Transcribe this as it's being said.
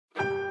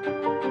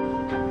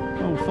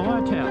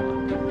fire tower.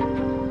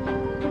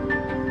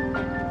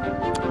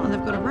 Oh,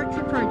 they've got a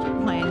retro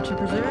project plan to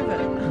preserve it.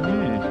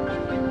 Yeah.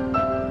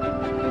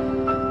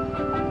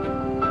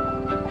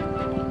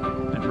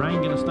 Is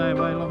Rain going to stay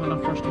away long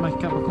enough for us to make a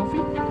cup of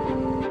coffee?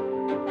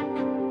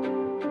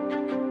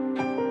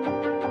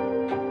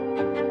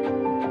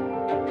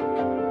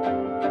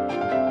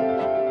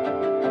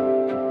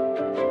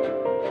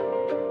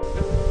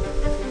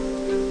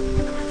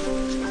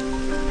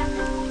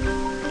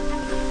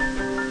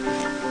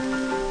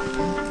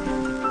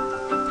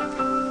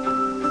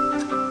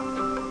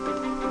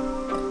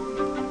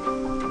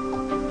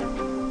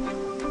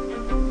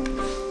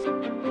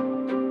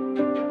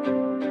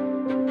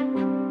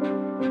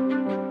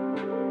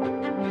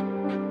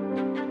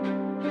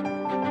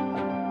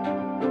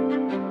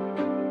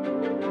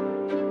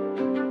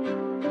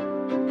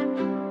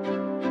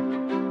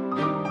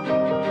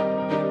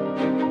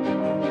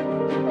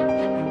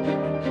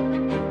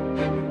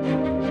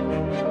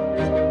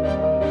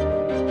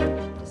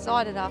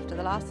 Decided after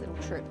the last little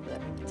trip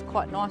that it's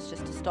quite nice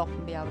just to stop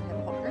and be able to have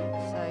a hot drink,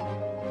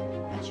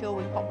 so made sure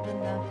we popped in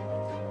the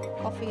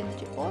coffee and the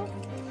jet boil.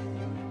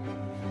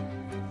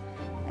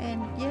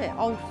 And yeah,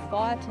 old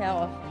fire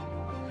tower,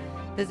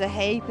 there's a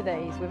heap of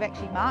these. We've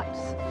actually marked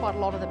quite a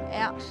lot of them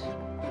out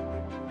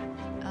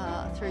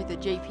through the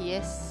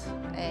GPS,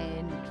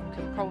 and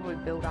can probably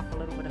build up a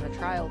little bit of a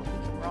trail that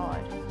we can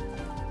ride.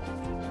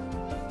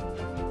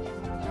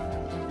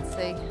 You can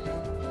see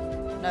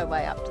no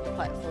way up to the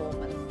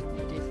platform, and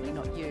definitely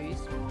not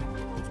used.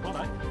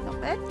 Not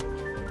bad.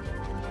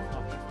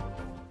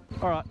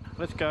 Alright,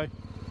 let's go.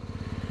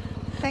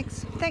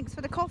 Thanks for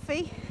the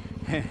coffee.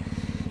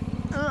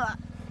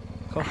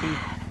 Coffee,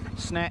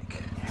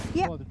 snack,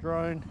 Yep. fly the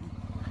drone,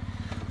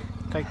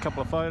 take a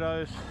couple of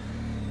photos.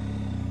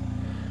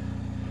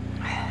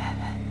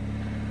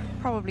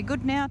 Probably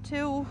good now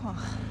till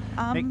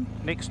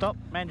Next stop,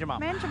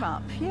 Manjimup.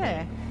 Manjimup,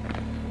 yeah.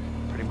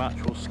 Pretty much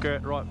we'll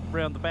skirt right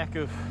round the back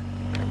of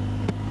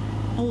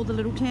All the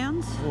little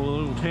towns. all the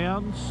little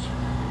towns.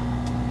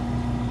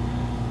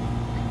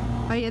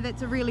 Oh yeah,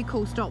 that's a really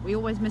cool stop. We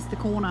always miss the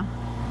corner.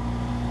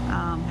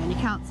 And you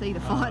can't see the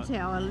fire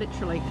tower,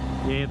 literally.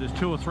 Yeah, there's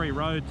 2 or 3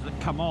 roads that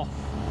come off,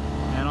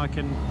 and I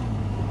can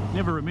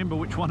never remember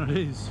which one it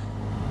is.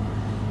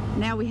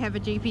 Now we have a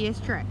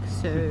GPS track,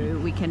 so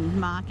we can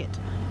mark it.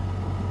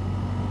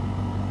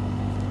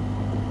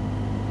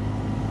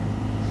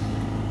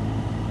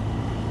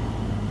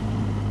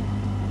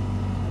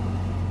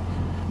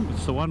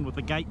 It's the one with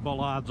the gate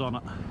bollards on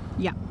it.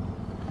 Yeah.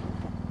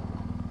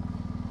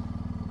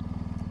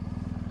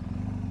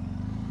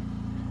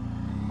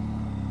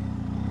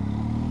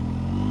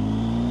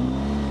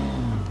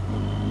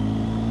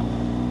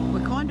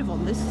 We're kind of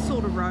on this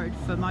sort of road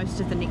for most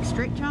of the next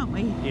stretch, aren't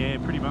we? Yeah,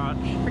 pretty much.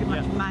 Pretty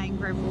much Yep. main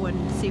gravel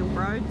and sealed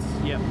roads.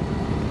 Yep.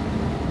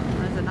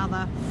 There's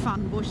another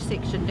fun bush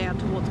section down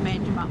towards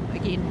Manjimup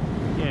again.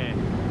 Yeah.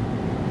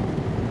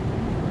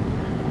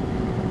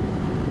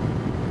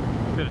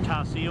 Bit of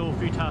tar seal, a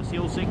few tar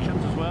seal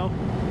sections as well.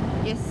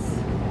 Yes.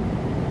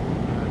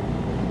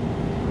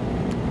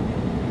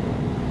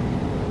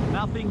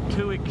 Nothing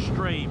too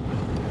extreme,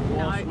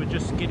 whilst No. we're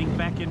just getting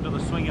back into the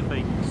swing of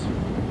things.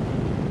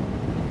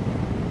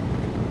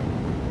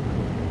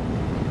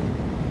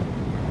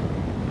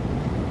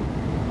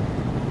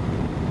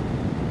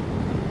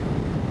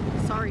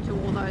 Sorry to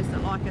all those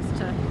that like us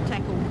to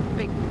tackle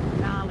big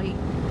gnarly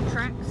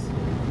tracks.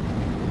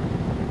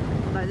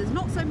 Although there's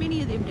not so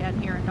many of them down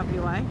here in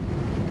WA.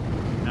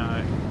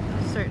 No.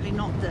 Certainly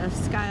not the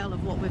scale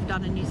of what we've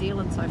done in New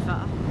Zealand so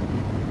far.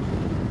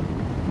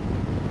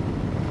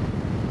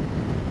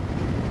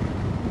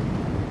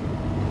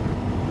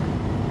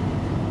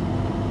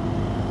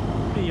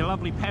 Your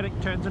lovely paddock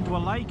turns into a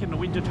lake in the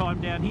winter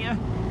time down here.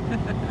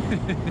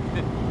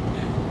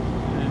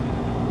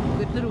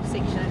 Good little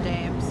section of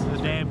dams. The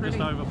It's dam really just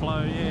pretty.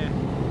 overflow, yeah.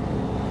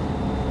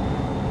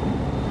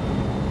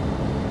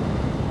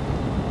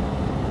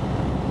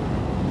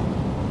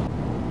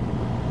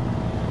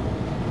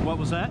 What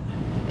was that?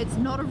 It's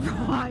not a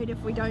ride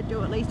if we don't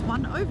do at least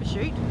one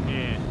overshoot.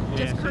 Yeah,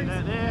 Just see cruise.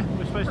 that there?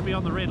 We're supposed to be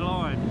on the red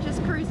line.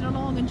 Just cruising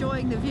along,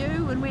 enjoying the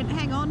view, and went,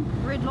 hang on,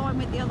 red line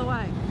went the other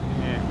way.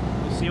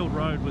 Yeah, the sealed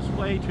road was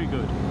way too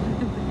good.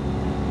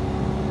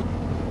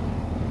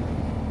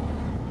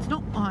 It's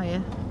not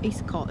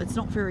Eastcott, it's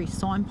not very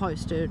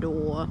signposted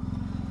or...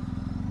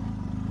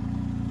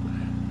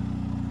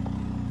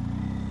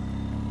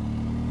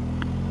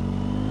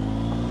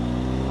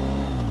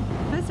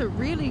 There's a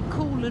really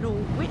cool little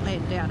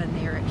wetland down in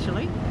there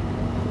actually.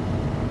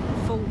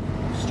 Full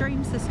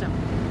stream system.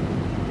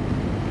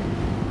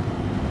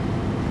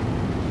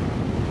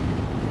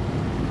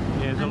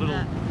 Yeah, there's a And,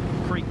 little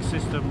creek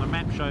system. The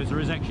map shows there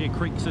is actually a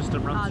creek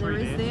system runs through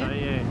there is there. there?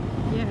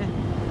 So yeah. Yeah.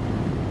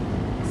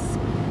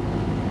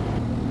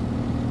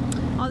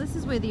 Oh, this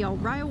is where the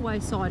old railway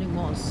siding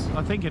was.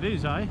 I think it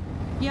is, eh?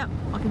 Yep,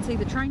 I can see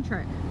the train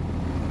track.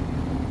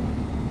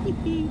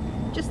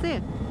 Just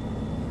there.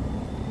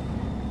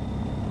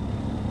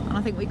 And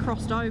I think we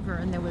crossed over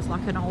and there was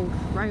like an old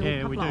rail,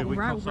 Yeah, we do. We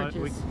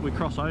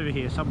cross over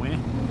here somewhere.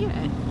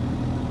 Yeah.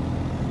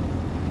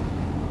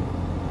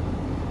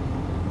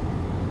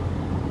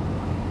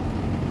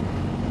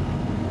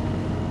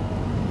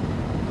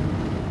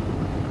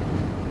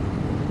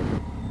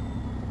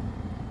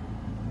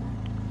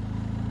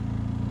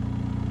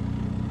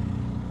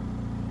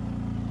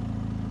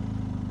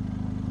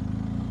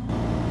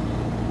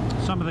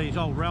 Some of these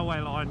old railway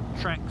line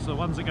tracks, the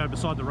ones that go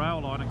beside the rail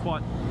line,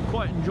 are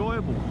quite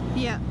enjoyable.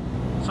 Yeah.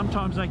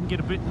 Sometimes they can get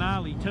a bit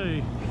gnarly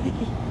too,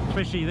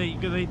 especially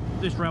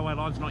this railway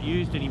line's not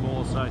used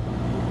anymore, so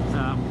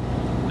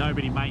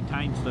nobody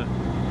maintains the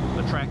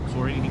tracks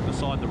or anything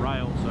beside the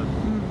rail. So,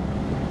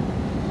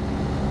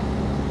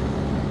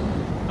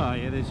 oh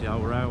yeah, there's the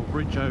old rail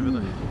bridge over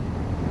there.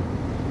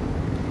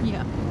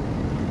 Yeah.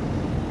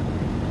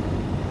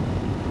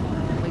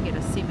 We get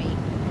a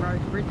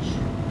semi-road bridge.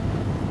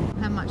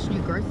 How much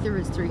new growth there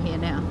is through here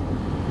now.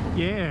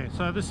 Yeah,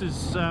 so this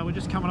is we're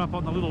just coming up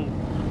on the little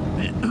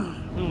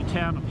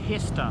town of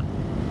Hester,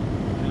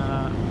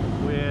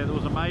 where there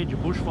was a major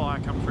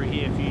bushfire come through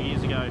here a few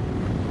years ago.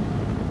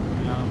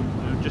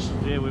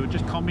 We were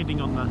just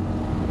commenting on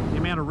the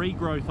amount of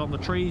regrowth on the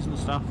trees and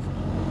stuff.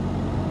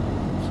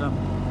 It's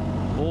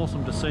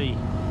awesome to see,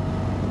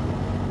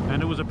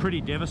 and it was a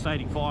pretty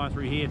devastating fire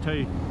through here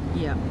too.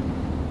 Yeah.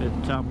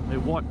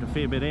 It wiped a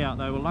fair bit out.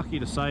 They were lucky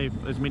to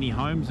save as many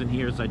homes in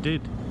here as they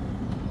did.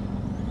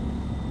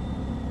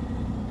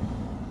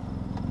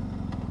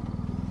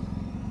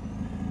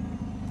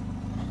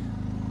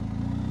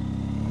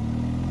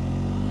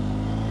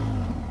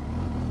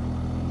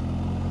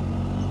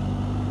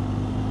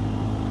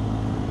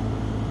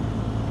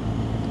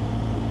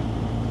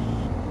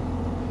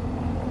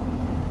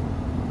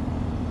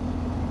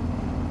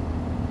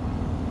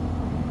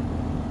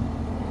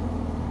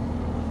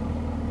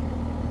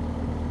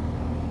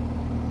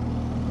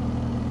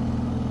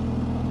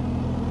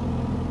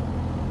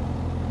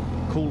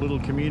 Cool little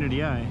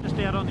community, eh? Just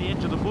out on the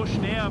edge of the bush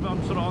now.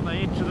 I'm sort of on the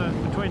edge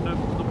of between the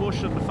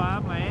bush and the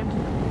farmland.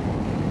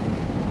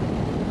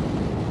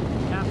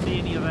 Can't see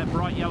any of that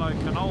bright yellow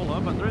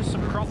canola, but there is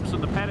some crops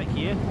in the paddock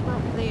here.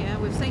 Crop there.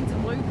 We've seen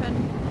some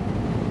lupin.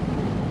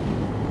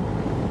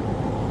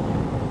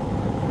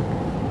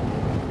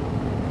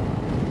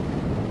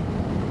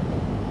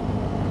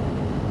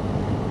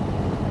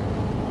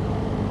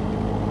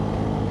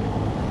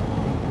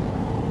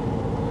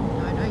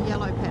 No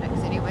yellow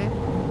paddocks anywhere.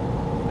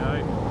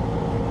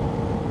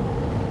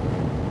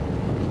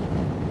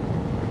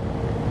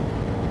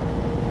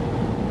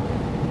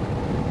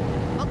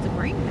 Lots of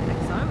green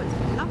paddocks though, it's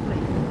lovely.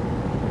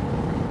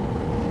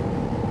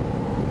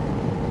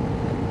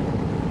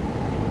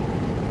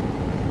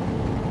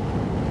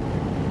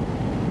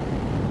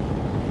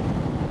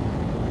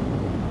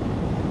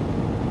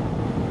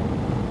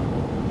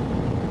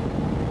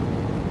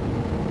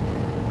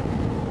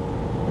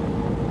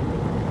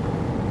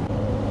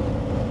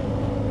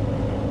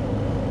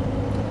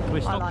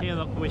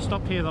 We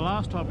stopped here the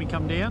last time we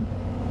come down.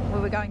 We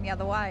were going the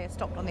other way. I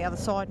stopped on the other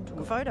side and took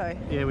a photo.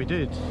 Yeah, we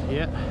did.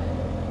 Yeah.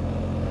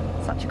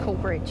 Such a cool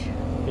bridge.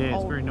 Yeah,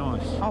 it's very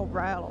nice. Old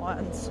rail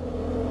lines.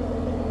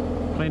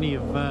 Plenty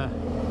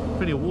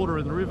of water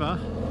in the river.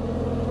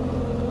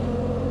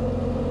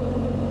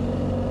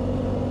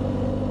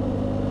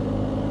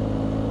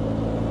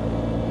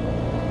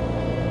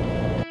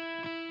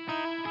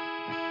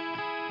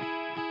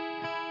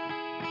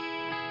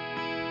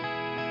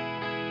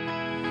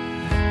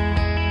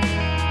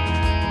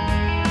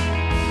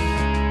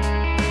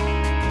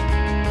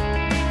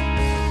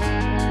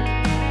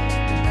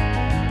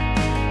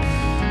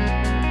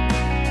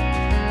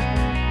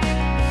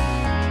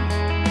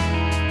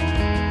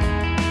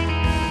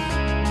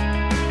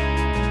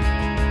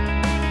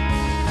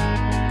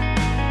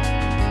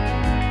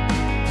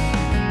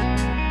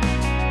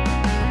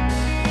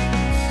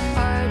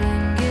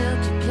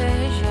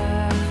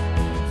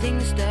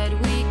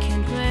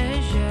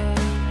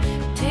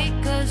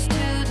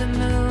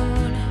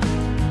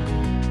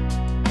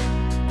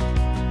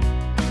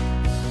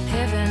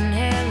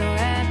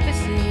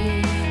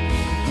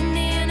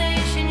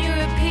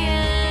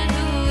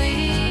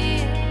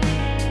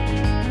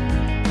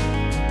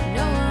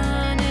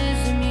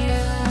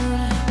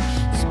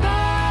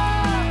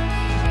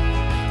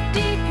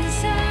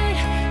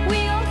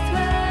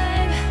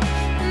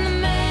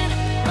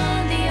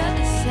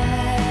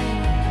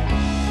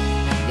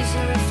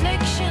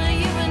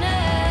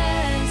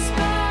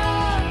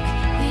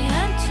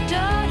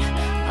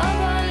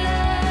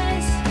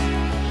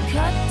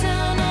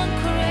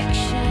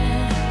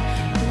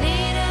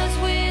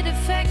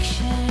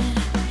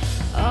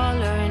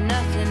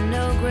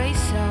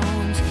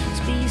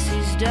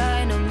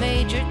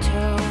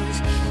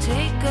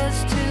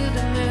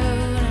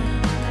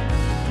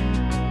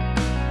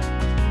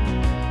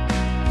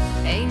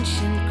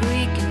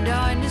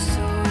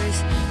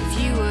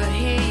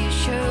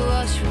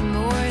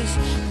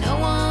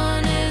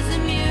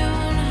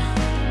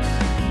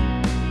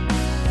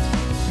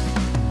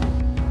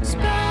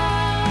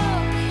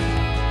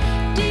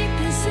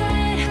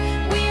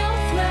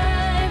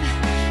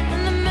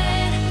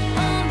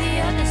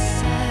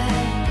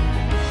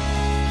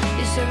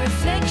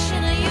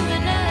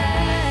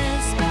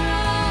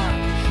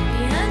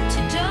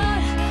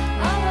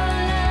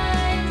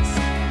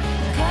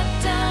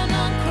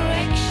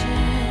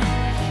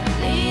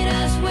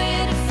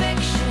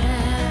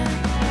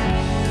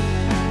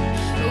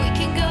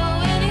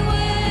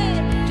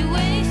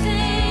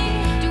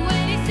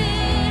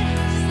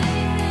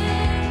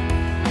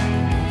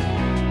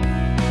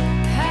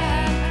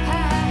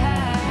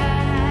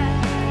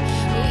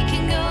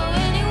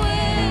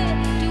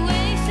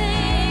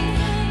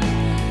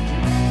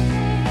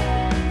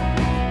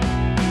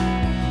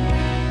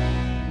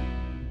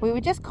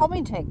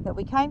 commenting that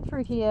we came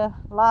through here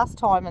last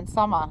time in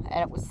summer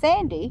and it was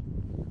sandy.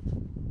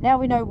 Now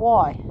we know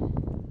why.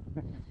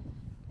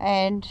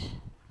 And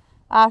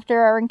after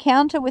our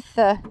encounter with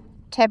the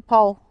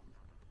tadpole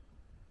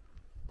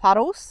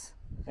puddles,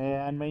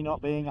 and me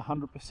not being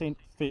 100%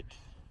 fit,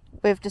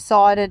 we've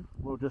decided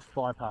we'll just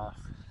bypass.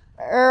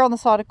 Err on the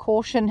side of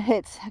caution.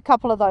 It's a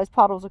couple of those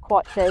puddles are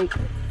quite deep,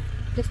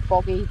 just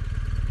boggy.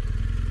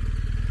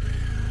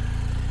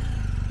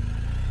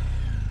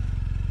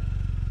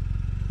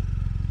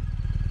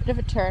 Bit of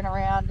a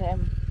turnaround,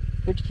 and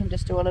we can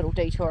just do a little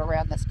detour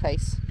around this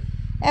piece.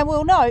 And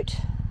we'll note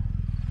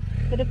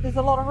that if there's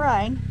a lot of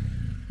rain,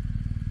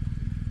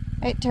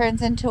 it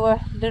turns into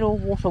a little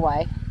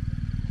waterway.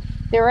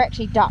 There are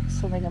actually ducks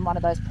swimming in one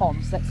of those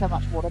ponds. That's how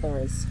much water there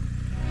is.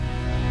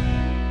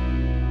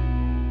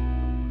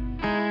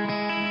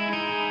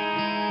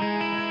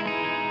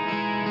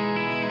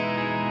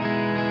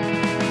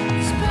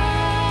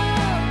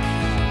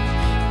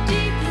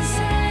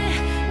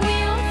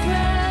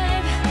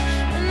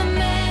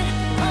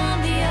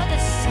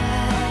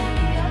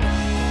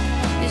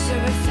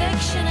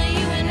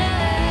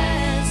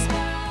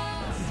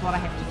 What I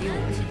have to deal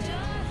with.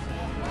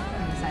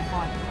 Can you say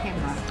hi to the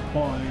camera?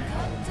 Hi.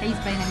 He's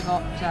been and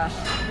got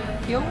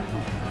fuel,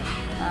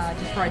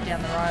 just rode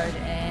down the road,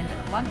 and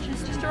lunch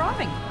is just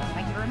arriving.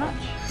 Thank you very much.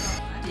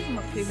 Doesn't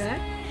look too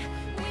bad.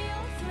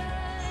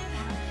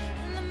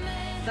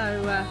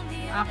 So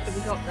after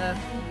we got the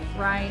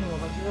rain or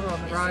the water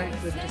on the road,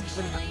 we've just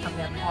pretty much come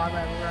down the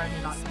highway. We were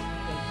only like 15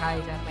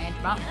 k's out of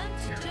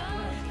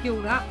Manjimup,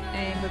 fueled up,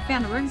 and we've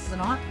found a room for the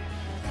night.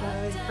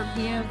 So from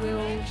here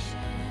we'll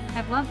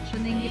have lunch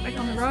and then get back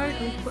on the road.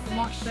 We'll put the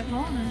mics back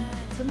on and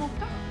some more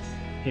stuff.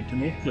 Head to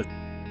Northcliffe.